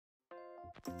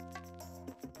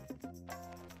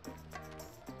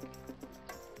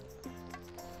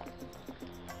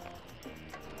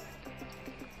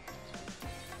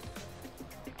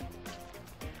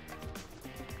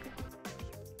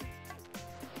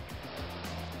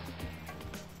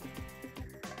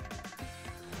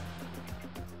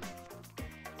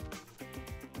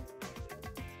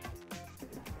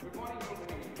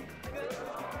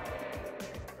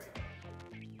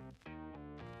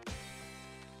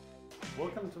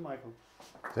Welcome to Michael.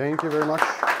 Thank you very much.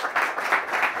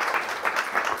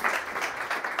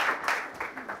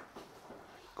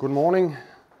 Good morning.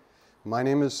 My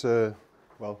name is,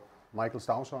 Michael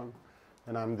Stausholm,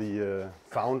 and I'm the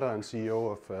founder and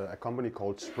CEO of a company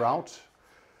called Sprout.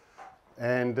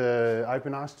 And I've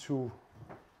been asked to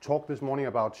talk this morning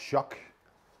about shock.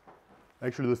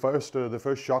 Actually, the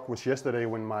first shock was yesterday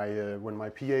when my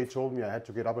PA told me I had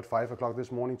to get up at 5 o'clock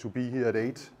this morning to be here at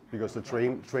 8 because the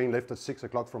train left at 6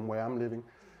 o'clock from where I'm living.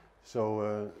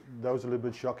 So that was a little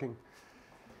bit shocking.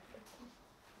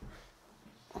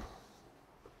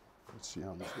 Let's see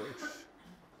how this works.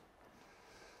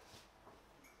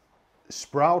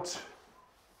 Sprout,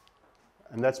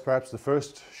 and that's perhaps the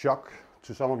first shock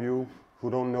to some of you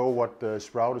who don't know what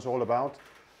Sprout is all about.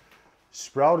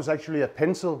 Sprout is actually a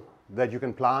pencil that you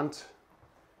can plant,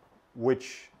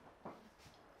 which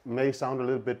may sound a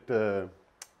little bit,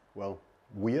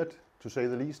 weird to say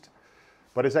the least.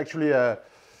 But it's actually,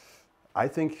 I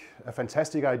think, a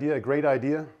fantastic idea, a great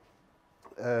idea.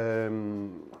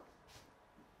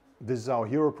 This is our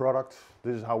hero product.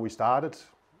 This is how we started.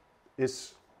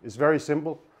 It's very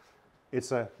simple.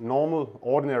 It's a normal,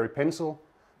 ordinary pencil,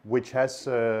 which has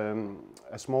a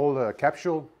small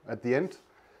capsule at the end.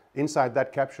 Inside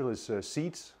that capsule is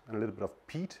seeds and a little bit of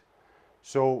peat.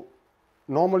 So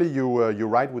normally you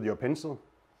write with your pencil,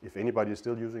 if anybody is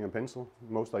still using a pencil.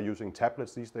 Most are using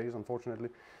tablets these days, unfortunately.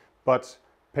 But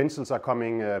pencils are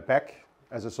coming back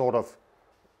as a sort of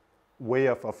way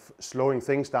of slowing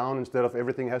things down instead of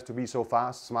everything has to be so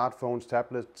fast. Smartphones,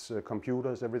 tablets,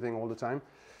 computers, everything all the time.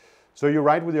 So you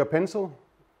write with your pencil.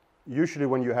 Usually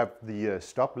when you have the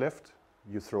stop left,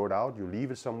 you throw it out, you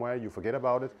leave it somewhere, you forget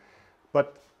about it.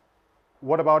 But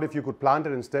what about if you could plant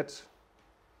it instead,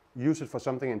 use it for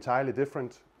something entirely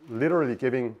different, literally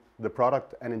giving the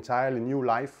product an entirely new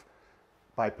life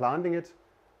by planting it,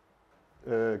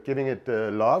 giving it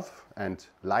love and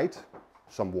light,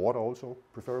 some water also,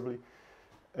 preferably,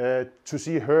 to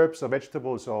see herbs or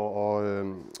vegetables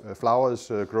or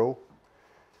flowers grow.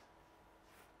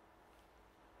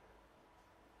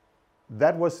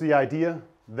 That was the idea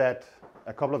that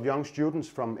a couple of young students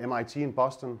from MIT in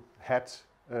Boston had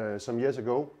some years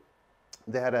ago.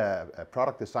 They had a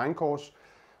product design course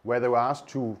where they were asked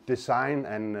to design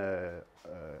a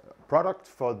product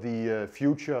for the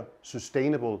future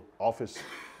sustainable office.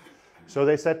 So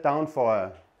they sat down for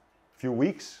a few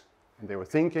weeks and they were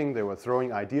thinking, they were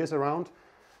throwing ideas around,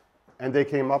 and they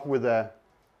came up with a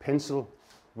pencil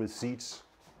with seeds.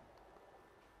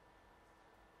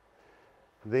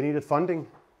 They needed funding,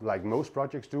 like most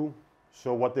projects do.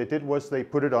 So what they did was they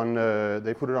put it on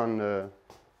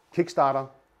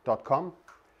Kickstarter.com.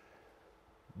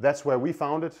 That's where we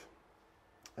found it.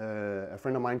 A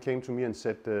friend of mine came to me and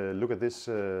said, look at this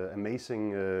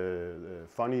amazing,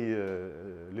 funny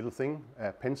little thing,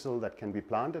 a pencil that can be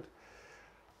planted.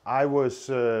 I was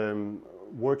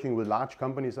working with large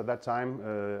companies at that time,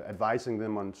 advising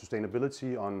them on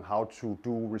sustainability, on how to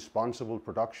do responsible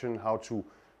production, how to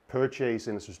purchase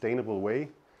in a sustainable way,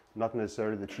 not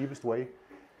necessarily the cheapest way.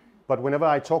 But whenever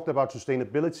I talked about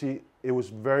sustainability, it was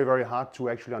very, very hard to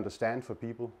actually understand for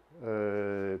people.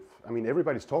 I mean,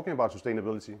 everybody's talking about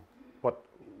sustainability, but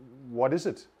what is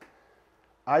it?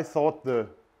 I thought the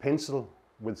pencil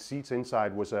with seeds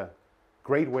inside was a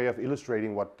great way of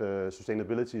illustrating what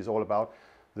sustainability is all about.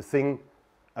 The thing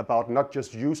about not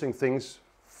just using things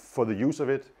for the use of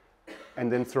it and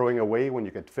then throwing away when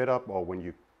you get fed up or when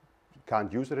you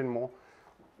can't use it anymore.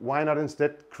 Why not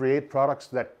instead create products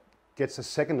that gets a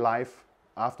second life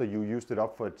after you used it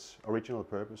up for its original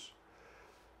purpose?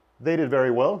 They did very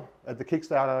well at the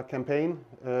Kickstarter campaign.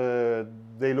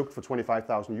 They looked for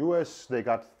 25,000 US, they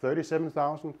got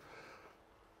 37,000,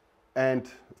 and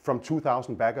from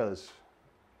 2,000 backers.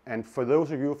 And for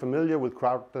those of you familiar with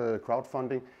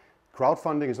crowdfunding,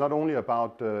 crowdfunding is not only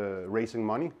about raising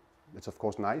money, it's of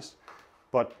course nice,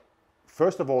 but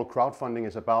first of all, crowdfunding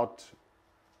is about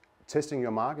testing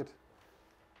your market.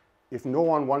 If no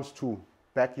one wants to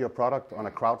back your product on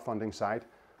a crowdfunding site,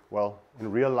 well,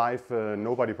 in real life,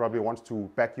 nobody probably wants to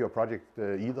back your project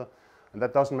either. And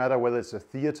that doesn't matter whether it's a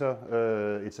theater,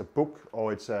 it's a book,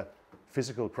 or it's a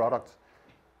physical product.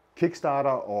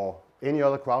 Kickstarter or any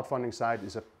other crowdfunding site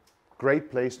is a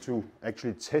great place to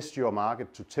actually test your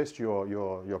market, to test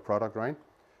your product, right?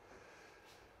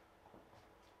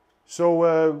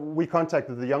 So we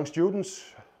contacted the young students,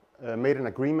 made an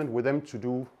agreement with them to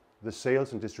do the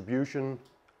sales and distribution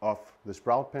of the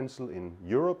Sprout pencil in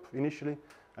Europe initially,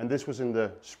 and this was in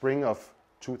the spring of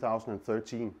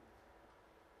 2013.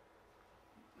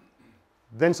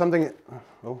 Then something,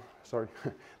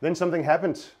 then something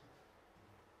happened.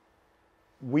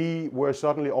 We were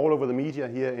suddenly all over the media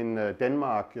here in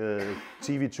Denmark,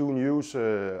 TV2 News,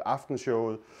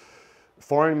 Aftenshowet,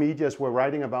 foreign medias were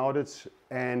writing about it,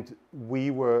 and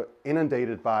we were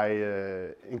inundated by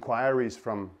inquiries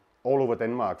from all over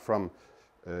Denmark, from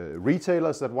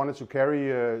retailers that wanted to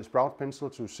carry Sprout pencil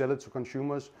to sell it to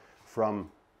consumers,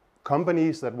 from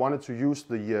companies that wanted to use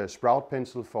the Sprout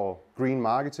pencil for green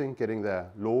marketing, getting their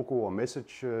logo or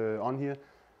message on here,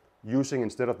 using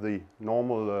instead of the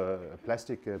normal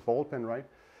plastic ball pen, right?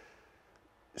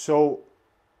 So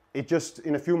it just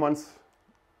in a few months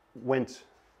went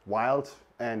wild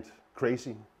and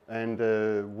crazy, and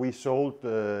we sold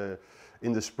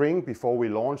in the spring, before we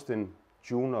launched in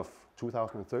June of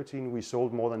 2013, we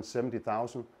sold more than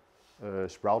 70,000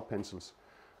 Sprout pencils.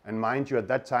 And mind you, at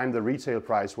that time the retail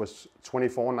price was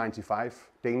 24.95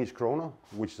 Danish kroner,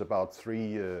 which is about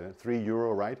 3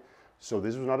 euro, right? So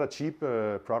this was not a cheap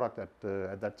product at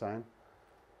that time.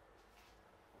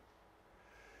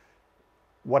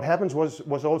 What happens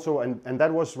was also, and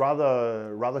that was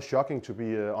rather shocking, to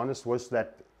be honest, was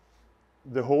that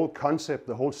the whole concept,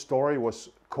 the whole story was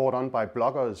caught on by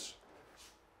bloggers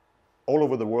all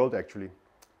over the world actually.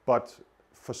 But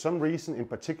for some reason, in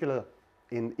particular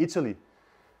in Italy,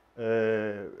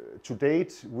 to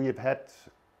date we have had,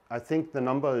 I think the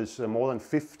number is more than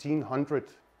 1,500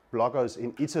 bloggers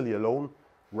in Italy alone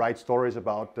write stories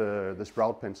about the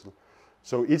Sprout pencil.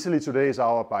 So Italy today is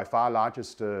our by far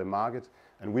largest market,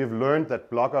 and we have learned that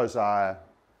bloggers are,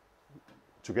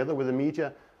 together with the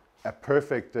media, a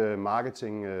perfect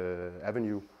marketing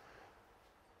avenue.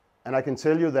 And I can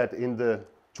tell you that in the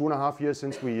 2.5 years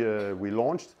since we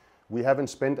launched, we haven't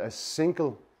spent a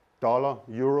single dollar,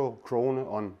 euro, krone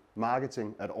on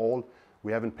marketing at all.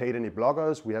 We haven't paid any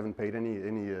bloggers, we haven't paid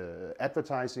any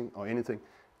advertising or anything.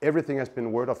 Everything has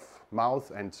been word of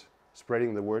mouth and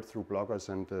spreading the word through bloggers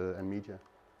and media.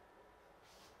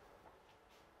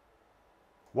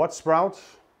 What's Sprout?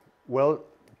 Well,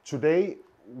 today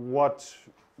what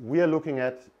we are looking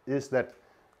at is that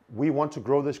we want to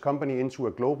grow this company into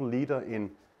a global leader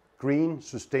in green,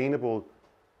 sustainable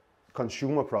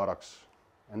consumer products.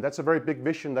 And that's a very big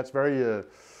vision, that's very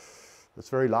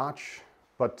large.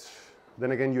 But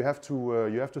then again, you have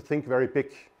to think very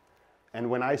big. And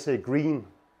when I say green,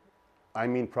 I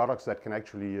mean products that can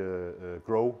actually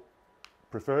grow,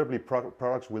 preferably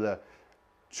products with a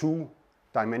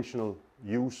 2-dimensional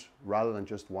use rather than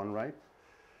just one, right?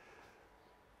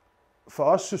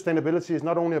 For us, sustainability is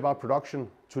not only about production.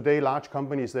 Today, large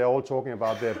companies, they're all talking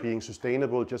about their being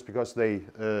sustainable just because they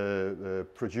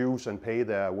produce and pay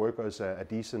their workers a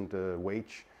decent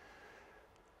wage.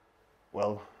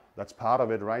 Well, that's part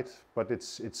of it, right? But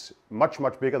it's much,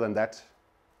 much bigger than that.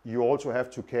 You also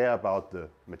have to care about the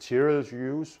materials you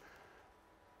use,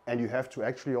 and you have to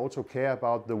actually also care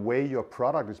about the way your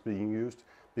product is being used.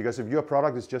 Because if your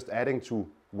product is just adding to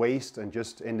waste and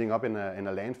just ending up in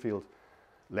a landfill,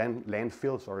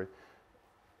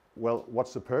 well,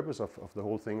 what's the purpose of the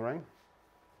whole thing, right?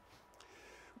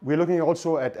 We're looking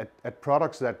also at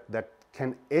products that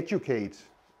can educate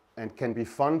and can be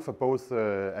fun for both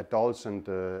adults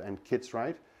and kids,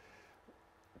 right?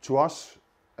 To us,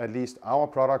 at least, our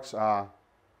products are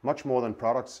much more than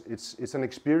products. It's an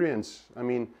experience. I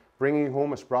mean, bringing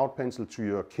home a Sprout pencil to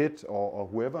your kid or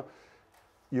whoever,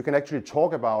 you can actually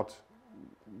talk about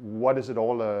what is it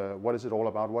all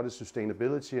about, what is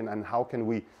sustainability, and how can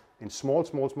we, in small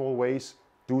ways,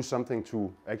 do something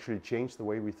to actually change the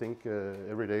way we think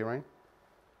every day, right?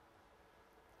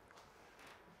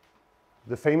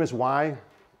 The famous why.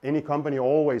 Any company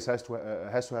always has to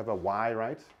have a why,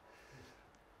 right?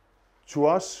 To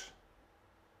us,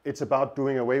 it's about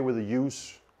doing away with the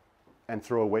use and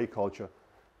throw away culture.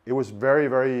 It was very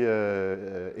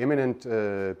imminent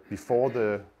before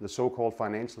the so-called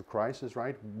financial crisis,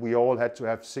 right? We all had to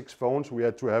have 6 phones. We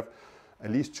had to have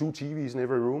at least 2 TVs in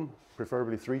every room,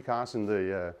 preferably 3 cars in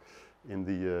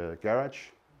the garage.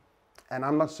 And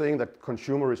I'm not saying that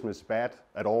consumerism is bad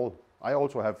at all. I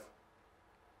only have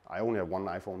 1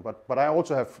 iPhone, but I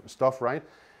also have stuff, right?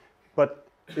 But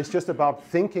it's just about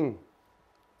thinking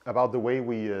about the way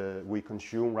we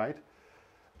consume, right?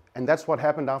 And that's what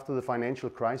happened after the financial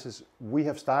crisis. We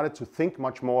have started to think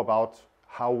much more about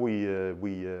how we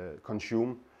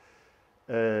consume.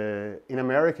 In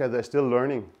America, they're still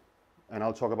learning, and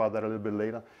I'll talk about that a little bit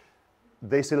later.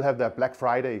 They still have their Black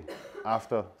Friday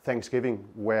after Thanksgiving,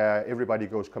 where everybody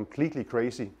goes completely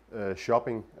crazy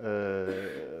shopping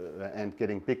and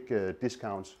getting big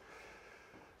discounts.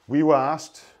 We were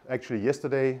asked actually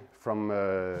yesterday from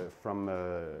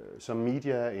some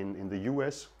media in the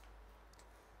US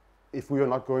if we are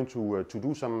not going to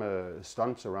do some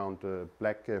stunts around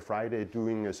Black Friday,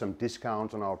 doing some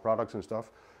discounts on our products and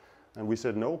stuff. And we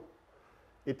said no.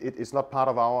 It's not part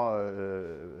of our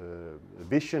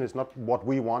vision. It's not what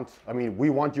we want. I mean, we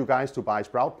want you guys to buy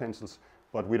Sprout pencils,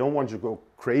 but we don't want you to go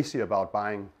crazy about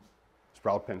buying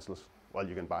Sprout pencils. Well,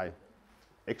 you can buy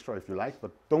extra if you like,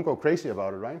 but don't go crazy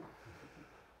about it, right?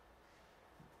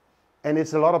 And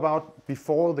it's a lot about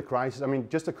before the crisis. I mean,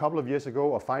 just a couple of years ago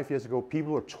or 5 years ago,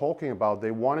 people were talking about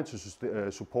they wanted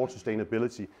to support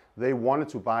sustainability. They wanted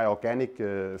to buy organic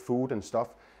food and stuff.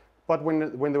 But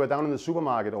when they were down in the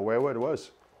supermarket or wherever it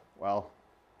was, well,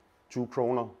 2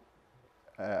 kroner,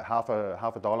 half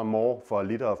a dollar more for a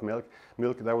liter of milk,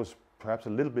 that was perhaps a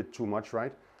little bit too much,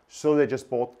 right? So they just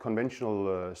bought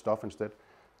conventional stuff instead.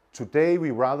 Today,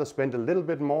 we rather spend a little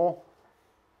bit more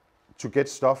to get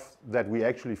stuff that we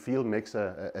actually feel makes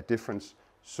a difference.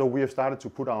 So we have started to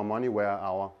put our money where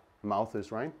our mouth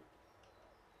is, right?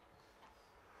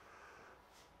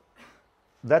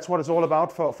 That's what it's all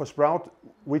about for Sprout.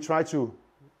 We try to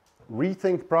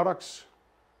rethink products,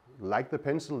 like the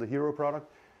pencil, the hero product,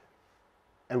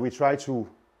 and we try to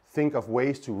think of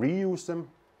ways to reuse them.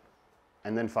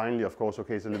 And then finally, of course,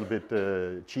 okay, it's a little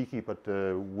bit cheeky, but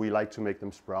we like to make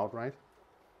them sprout, right?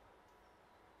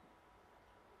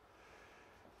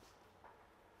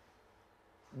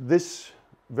 This,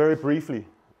 very briefly,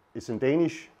 is in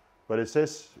Danish, but it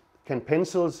says, "Can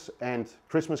pencils and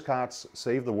Christmas cards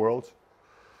save the world?"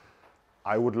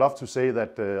 I would love to say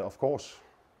that, of course,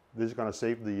 this is going to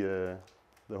save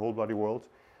the whole bloody world.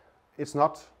 It's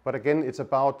not, but again, it's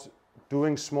about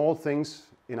doing small things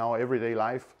in our everyday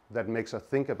life that makes us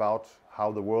think about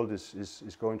how the world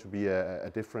is going to be a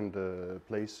different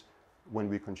place when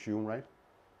we consume, right?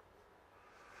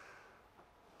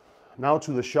 Now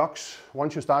to the shocks.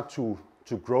 Once you start to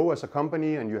grow as a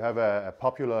company and you have a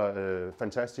popular,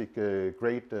 fantastic,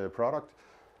 great product,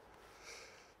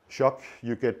 shock,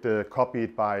 you get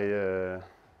copied by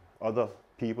other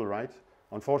people, right?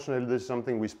 Unfortunately, this is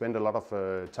something we spend a lot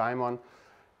of time on,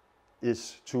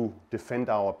 is to defend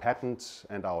our patents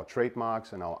and our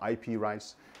trademarks and our IP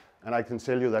rights. And I can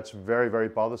tell you that's very, very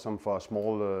bothersome for a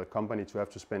small company to have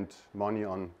to spend money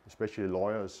on, especially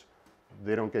lawyers.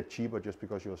 They don't get cheaper just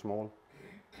because you're small.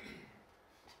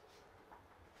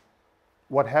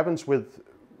 What happens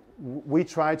we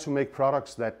try to make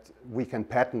products that we can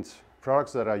patent,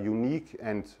 products that are unique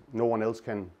and no one else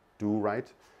can do,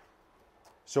 right?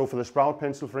 So for the Sprout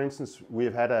pencil, for instance,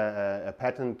 we've had a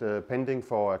patent pending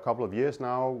for a couple of years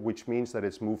now, which means that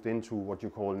it's moved into what you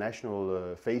call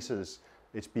national phases.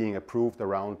 It's being approved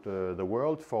around the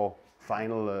world for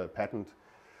final patent.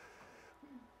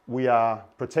 We are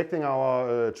protecting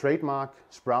our trademark,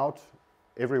 Sprout,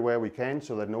 everywhere we can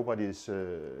so that nobody is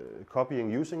copying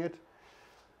using it.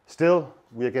 Still,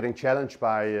 we are getting challenged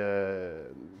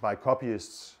by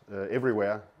copyists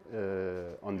everywhere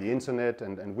on the internet,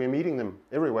 and we're meeting them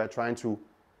everywhere trying to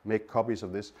make copies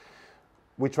of this.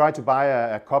 We tried to buy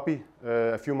a copy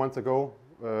a few months ago.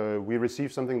 We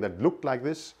received something that looked like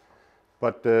this,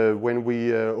 but when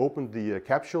we opened the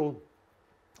capsule,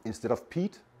 instead of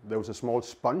peat, there was a small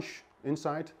sponge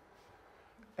inside,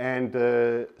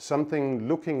 and something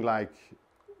looking like,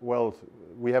 well,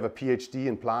 we have a PhD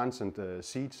in plants and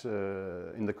seeds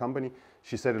in the company.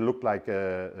 She said it looked like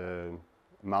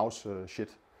mouse shit.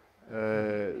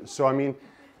 So I mean,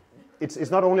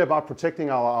 it's not only about protecting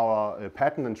our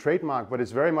patent and trademark, but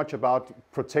it's very much about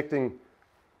protecting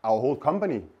our whole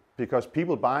company, because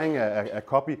people buying a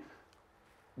copy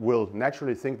will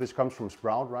naturally think this comes from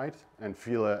Sprout, right? And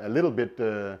feel a little bit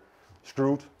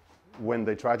screwed when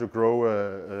they try to grow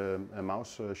a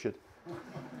mouse shit.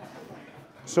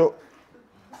 So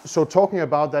talking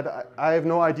about that, I have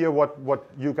no idea what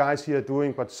you guys here are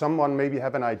doing, but someone maybe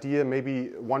have an idea,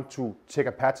 maybe want to take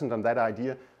a patent on that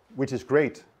idea, which is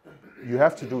great. You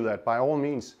have to do that by all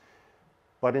means.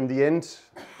 But in the end,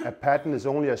 a patent is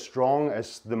only as strong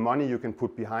as the money you can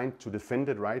put behind to defend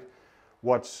it, right?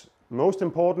 What's most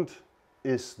important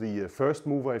is the first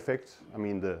mover effect. I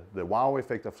mean, the wow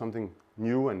effect of something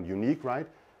new and unique, right?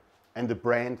 And the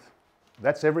brand.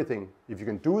 That's everything. If you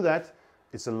can do that,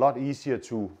 it's a lot easier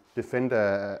to defend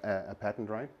a patent,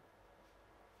 right?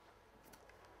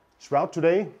 Sprout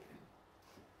today,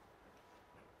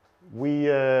 We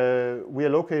are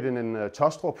located in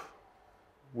Tostrup,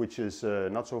 which is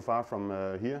not so far from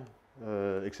here,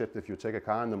 except if you take a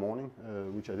car in the morning,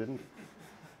 which I didn't.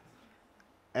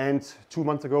 And 2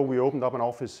 months ago, we opened up an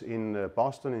office in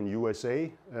Boston in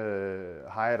USA,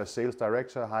 hired a sales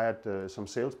director, hired some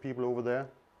salespeople over there.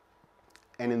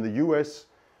 And in the US,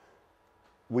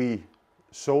 we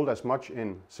sold as much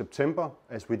in September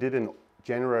as we did in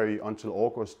January until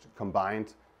August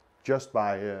combined, just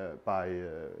by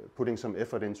putting some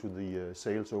effort into the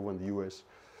sales over in the US.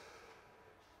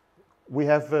 We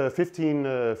have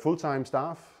 15 full-time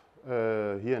staff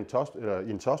here in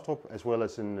Tostrup, as well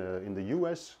as in the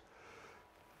US.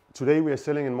 Today we are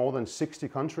selling in more than 60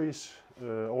 countries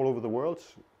all over the world.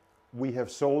 We have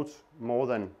sold more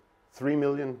than 3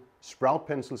 million Sprout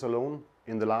pencils alone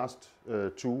in the last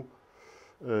 2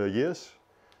 years.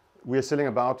 We are selling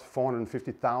about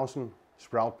 450,000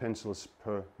 Sprout pencils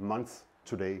per month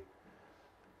today.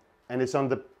 And it's on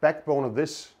the backbone of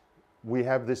this, we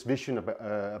have this vision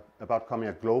about becoming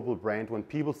a global brand. When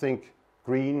people think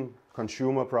green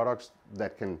consumer products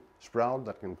that can sprout,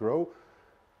 that can grow,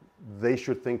 they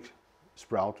should think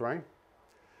Sprout, right?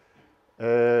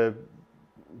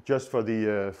 Just for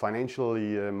the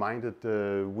financially minded,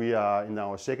 we are in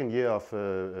our second year of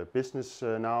business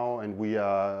now, and we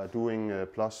are doing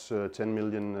plus 10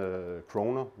 million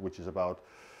kroner, which is about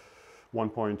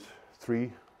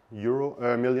 1.3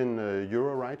 million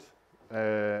euro, right?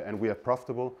 And we are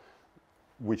profitable,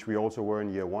 which we also were in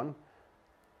year 1.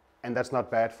 And that's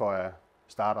not bad for a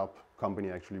startup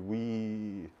company, actually.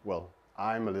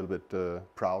 I'm a little bit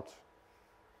proud,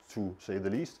 to say the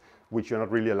least, which you're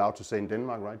not really allowed to say in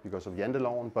Denmark, right, because of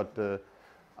Janteloven. But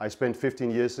I spent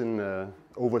 15 years in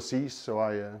overseas, so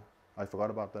I forgot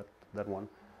about that one.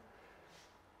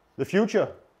 The future,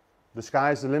 the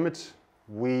sky is the limit.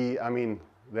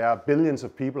 There are billions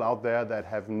of people out there that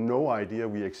have no idea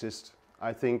we exist.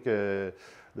 I think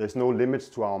there's no limits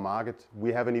to our market.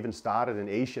 We haven't even started in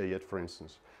Asia yet, for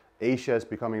instance. Asia is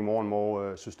becoming more and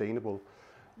more sustainable.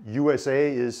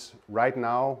 USA is right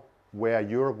now where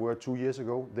Europe were 2 years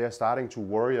ago. They're starting to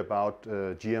worry about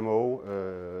GMO,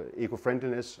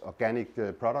 eco-friendliness, organic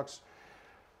products.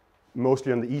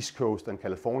 Mostly on the East Coast and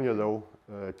California though.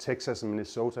 Texas and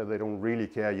Minnesota, they don't really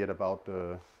care yet about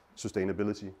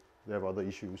sustainability. They have other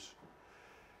issues.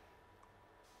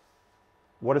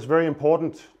 What is very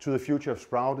important to the future of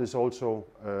Sprout is also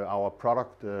our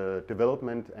product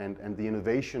development and the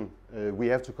innovation. We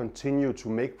have to continue to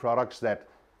make products that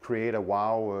create a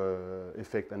wow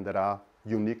effect and that are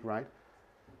unique, right?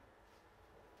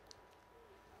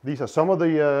 These are some of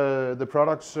the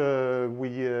products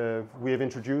we have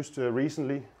introduced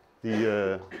recently.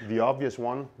 The obvious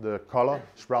one, the color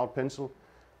Sprout pencil,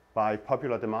 by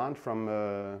popular demand from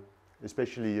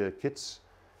especially kids.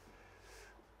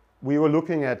 We were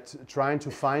looking at trying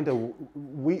to find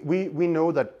we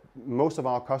know that most of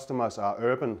our customers are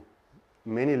urban.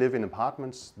 Many live in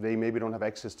apartments. They maybe don't have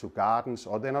access to gardens,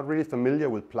 or they're not really familiar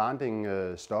with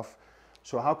planting stuff.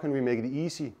 So how can we make it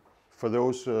easy for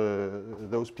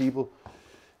those people?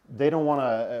 They don't want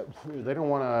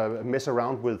to mess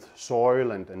around with soil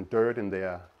and dirt in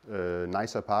their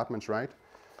nice apartments, right?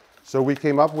 So we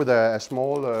came up with a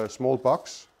small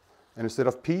box, and instead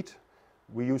of peat,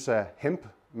 we use a hemp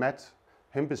mat.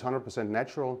 Hemp is 100%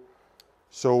 natural.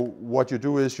 So what you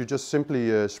do is you just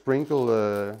simply sprinkle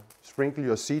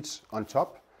your seeds on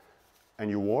top, and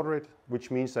you water it, which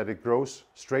means that it grows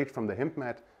straight from the hemp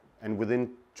mat, and within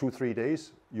 2-3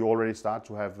 days you already start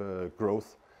to have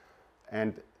growth.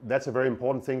 And that's a very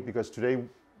important thing, because today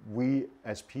we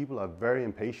as people are very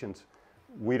impatient.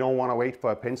 We don't want to wait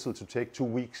for a pencil to take 2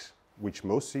 weeks, which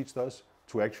most seeds does,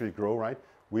 to actually grow, right?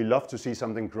 We love to see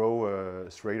something grow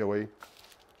straight away.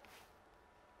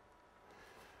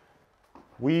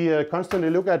 We constantly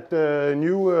look at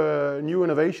new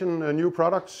innovation, new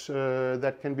products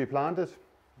that can be planted.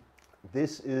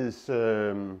 This is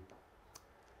a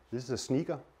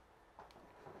sneaker.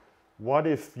 What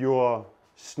if your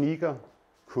sneaker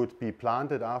could be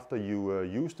planted after you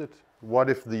used it? What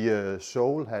if the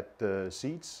sole had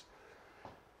seeds?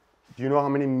 Do you know how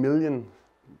many million,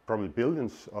 probably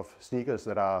billions of sneakers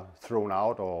that are thrown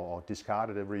out or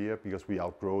discarded every year because we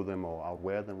outgrow them or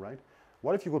outwear them, right?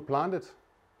 What if you could plant it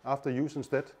after use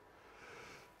instead?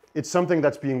 It's something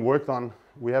that's being worked on.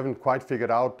 We haven't quite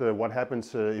figured out what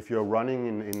happens if you're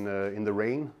running in the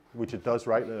rain, which it does,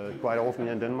 right, quite often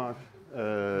here in Denmark.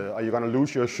 Are you going to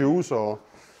lose your shoes? Or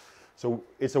so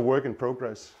it's a work in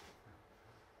progress.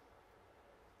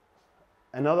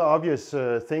 Another obvious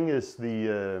thing is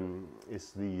the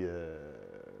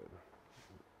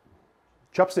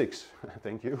chopsticks.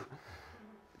 Thank you.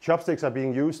 Chopsticks are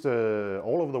being used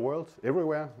all over the world,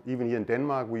 everywhere. Even here in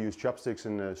Denmark, we use chopsticks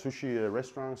in sushi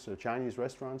restaurants, Chinese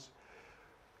restaurants.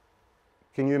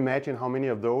 Can you imagine how many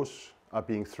of those are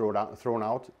being thrown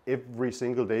out every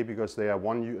single day because they are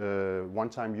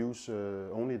one-time use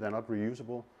only, they're not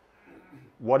reusable?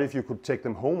 What if you could take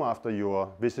them home after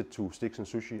your visit to Sticks and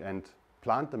Sushi and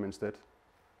plant them instead?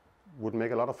 Would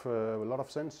make a lot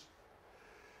of sense.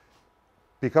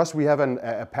 Because we have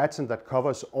a patent that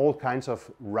covers all kinds of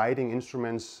writing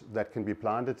instruments that can be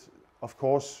planted, of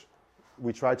course,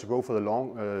 we try to go for the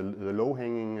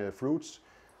low-hanging fruits.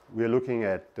 We are looking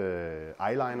at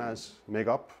eyeliners,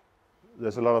 makeup.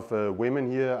 There's a lot of women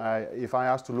here. If I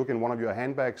asked to look in one of your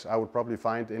handbags, I would probably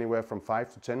find anywhere from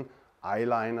 5 to 10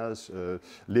 eyeliners,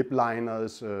 lip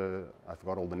liners. I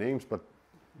forgot all the names, but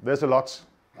there's a lot.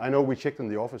 I know we checked in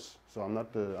the office, so I'm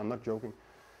not joking.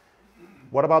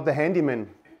 What about the handymen?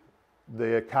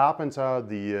 The carpenter,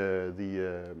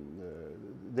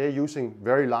 they're using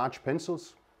very large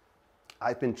pencils.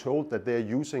 I've been told that they're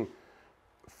using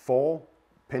 4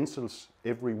 pencils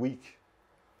every week.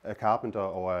 A carpenter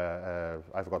or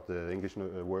I forgot the English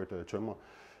word, tømrer.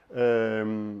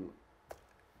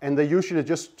 And they usually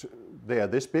they are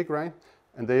this big, right?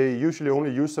 And they usually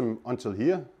only use them until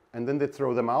here, and then they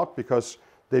throw them out because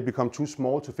they become too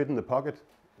small to fit in the pocket.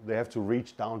 They have to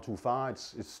reach down too far,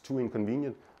 it's too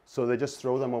inconvenient, so they just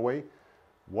throw them away.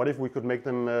 What if we could make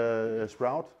them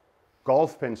sprout?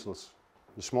 Golf pencils,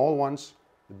 the small ones,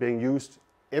 being used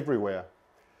everywhere.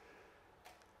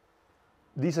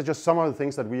 These are just some of the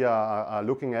things that we are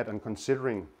looking at and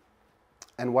considering.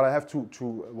 And what I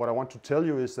want to tell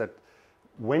you is that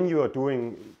when you are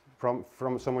doing,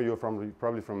 from some of you are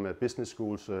probably from business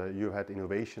schools, you had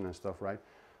innovation and stuff, right?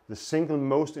 The single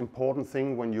most important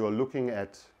thing when you are looking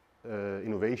at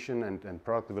innovation and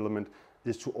product development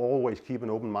is to always keep an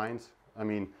open mind. I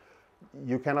mean,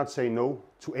 you cannot say no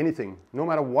to anything, no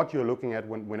matter what you're looking at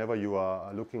whenever you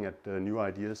are looking at new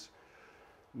ideas.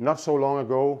 Not so long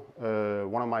ago,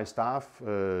 one of my staff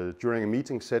during a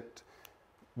meeting said,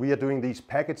 we are doing these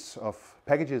packages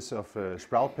of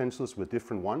sprout pencils with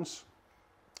different ones.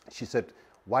 She said,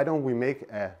 why don't we make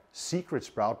a secret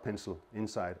sprout pencil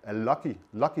inside, a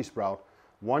lucky sprout,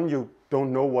 one you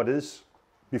don't know what is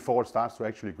before it starts to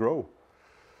actually grow.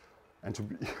 And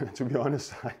to be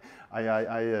honest,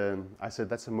 I said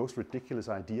that's the most ridiculous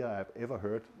idea I've ever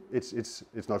heard. It's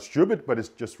not stupid, but it's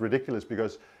just ridiculous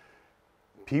because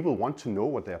people want to know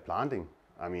what they're planting.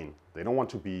 I mean, they don't want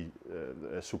to be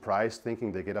surprised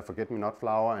thinking they get a forget-me-not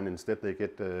flower and instead they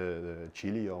get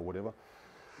chili or whatever.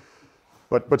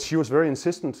 But she was very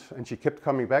insistent and she kept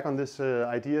coming back on this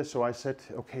idea. So I said,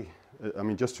 okay, I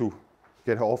mean, just to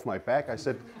get her off my back, I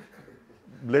said,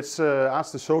 let's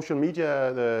ask the social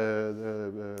media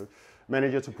the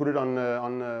manager to put it on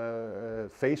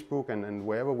Facebook and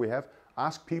wherever we have.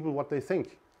 Ask people what they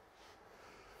think.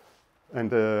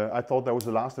 And I thought that was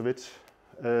the last of it.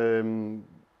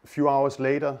 A few hours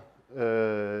later,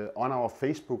 on our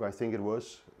Facebook, I think it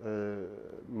was,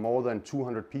 more than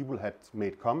 200 people had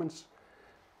made comments,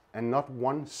 and not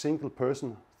one single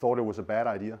person thought it was a bad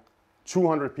idea.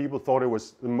 200 people thought it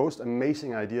was the most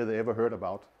amazing idea they ever heard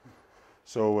about.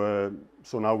 So,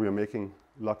 so now we are making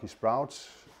lucky sprouts,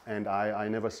 and I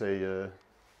never say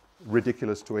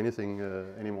ridiculous to anything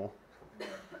anymore.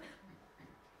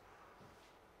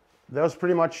 That was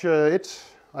pretty much it.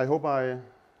 I hope I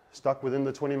stuck within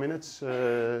the 20 minutes.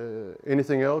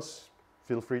 Anything else,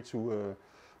 feel free to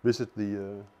visit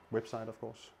the website, of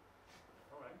course.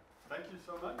 All right. Thank you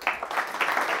so much.